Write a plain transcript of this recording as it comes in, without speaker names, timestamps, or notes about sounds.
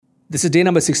This is day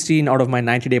number 16 out of my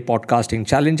 90-day podcasting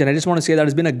challenge. And I just want to say that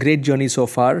it's been a great journey so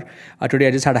far. Today,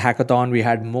 I just had a hackathon. We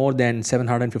had more than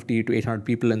 750 to 800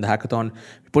 people in the hackathon.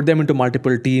 We put them into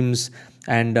multiple teams.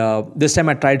 And this time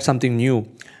I tried something new.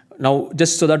 Now,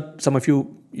 just so that some of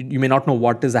you may not know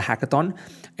what is a hackathon.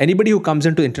 Anybody who comes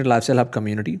into Internet Lifestyle Hub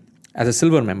community as a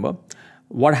silver member,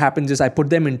 what happens is I put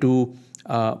them into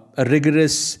a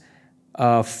rigorous,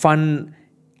 fun,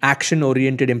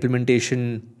 action-oriented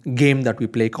implementation game that we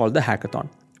play called the hackathon,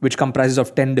 which comprises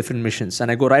of 10 different missions. And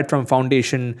I go right from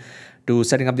foundation to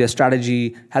setting up their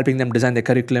strategy, helping them design their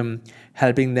curriculum,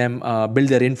 helping them build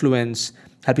their influence,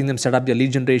 helping them set up their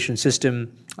lead generation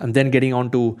system, and then getting on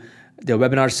to their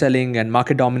webinar selling and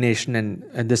market domination.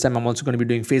 And this time I'm also going to be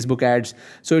doing Facebook ads.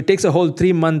 So it takes a whole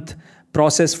 3-month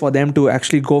process for them to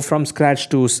actually go from scratch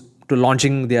to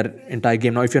launching their entire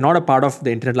game. Now, if you're not a part of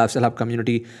the Internet Lifestyle Hub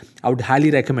community, I would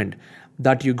highly recommend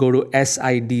that you go to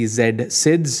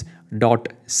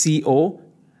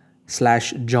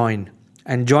sidzsids.co/join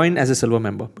and join as a silver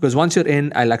member. Because once you're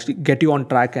in, I'll actually get you on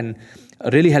track and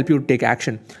really help you take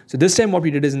action. So this time what we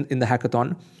did is in the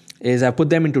hackathon is I put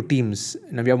them into teams.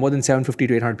 We have more than 750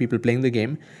 to 800 people playing the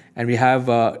game. And we have,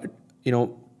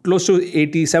 close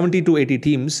to 70 to 80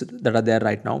 teams that are there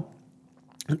right now.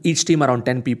 Each team around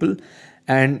 10 people,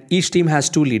 and each team has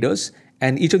 2 leaders,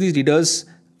 and each of these leaders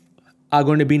are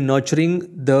going to be nurturing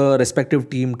the respective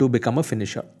team to become a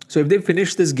finisher. So if they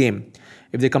finish this game,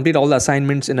 if they complete all the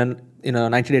assignments in a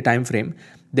 90-day time frame,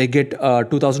 they get a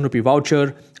 2,000 rupee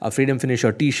voucher, a Freedom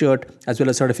Finisher t-shirt, as well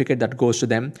as a certificate that goes to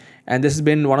them. And this has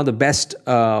been one of the best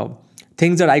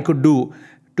things that I could do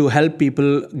to help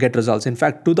people get results. In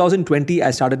fact, 2020,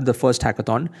 I started the first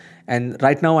hackathon, and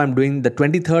right now I'm doing the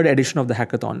 23rd edition of the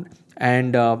hackathon.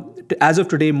 And as of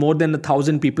today, more than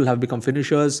 1,000 people have become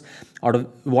finishers. Out of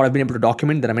what I've been able to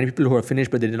document, there are many people who are finished,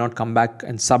 but they did not come back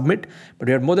and submit. But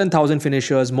we have more than 1,000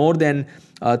 finishers, more than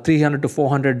 300 to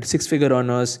 400 6-figure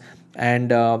earners, and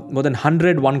more than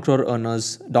 100 1 crore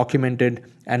earners documented,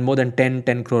 and more than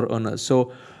 10 crore earners.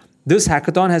 So this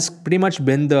hackathon has pretty much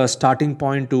been the starting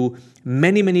point to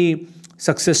many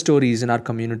success stories in our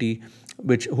community,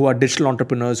 who are digital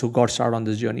entrepreneurs who got started on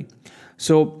this journey.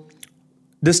 So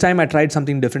this time I tried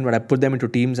something different, but I put them into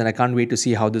teams, and I can't wait to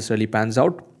see how this really pans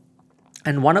out.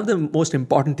 And one of the most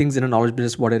important things in a knowledge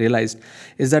business, what I realized,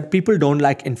 is that people don't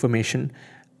like information.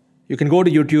 You can go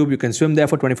to YouTube, you can swim there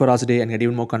for 24 hours a day and get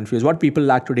even more confused. What people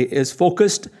lack today is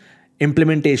focused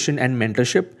implementation and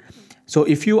mentorship. So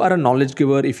if you are a knowledge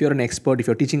giver, if you're an expert, if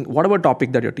you're teaching whatever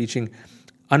topic that you're teaching,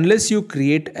 unless you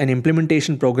create an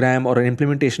implementation program or an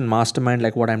implementation mastermind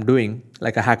like what I'm doing,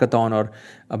 like a hackathon or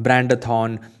a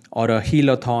brandathon or a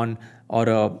healathon or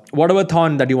a whatever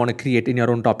thon that you want to create in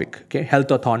your own topic, okay,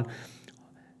 healthathon,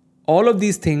 all of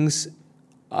these things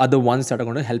are the ones that are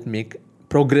going to help make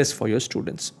progress for your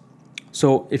students.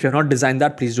 So if you've not designed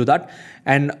that, please do that.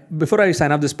 And before I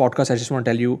sign up this podcast, I just want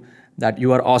to tell you that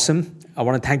you are awesome. I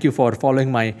want to thank you for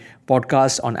following my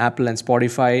podcast on Apple and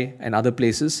Spotify and other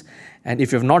places. And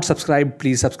if you have not subscribed,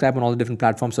 please subscribe on all the different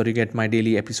platforms so you get my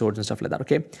daily episodes and stuff like that,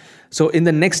 okay? So in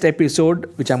the next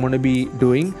episode, which I'm going to be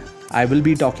doing, I will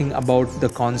be talking about the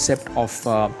concept of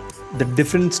the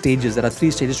different stages. There are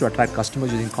 3 stages to attract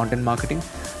customers using content marketing.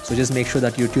 So just make sure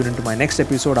that you tune into my next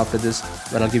episode after this,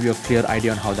 where I'll give you a clear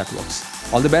idea on how that works.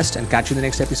 All the best, and catch you in the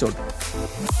next episode.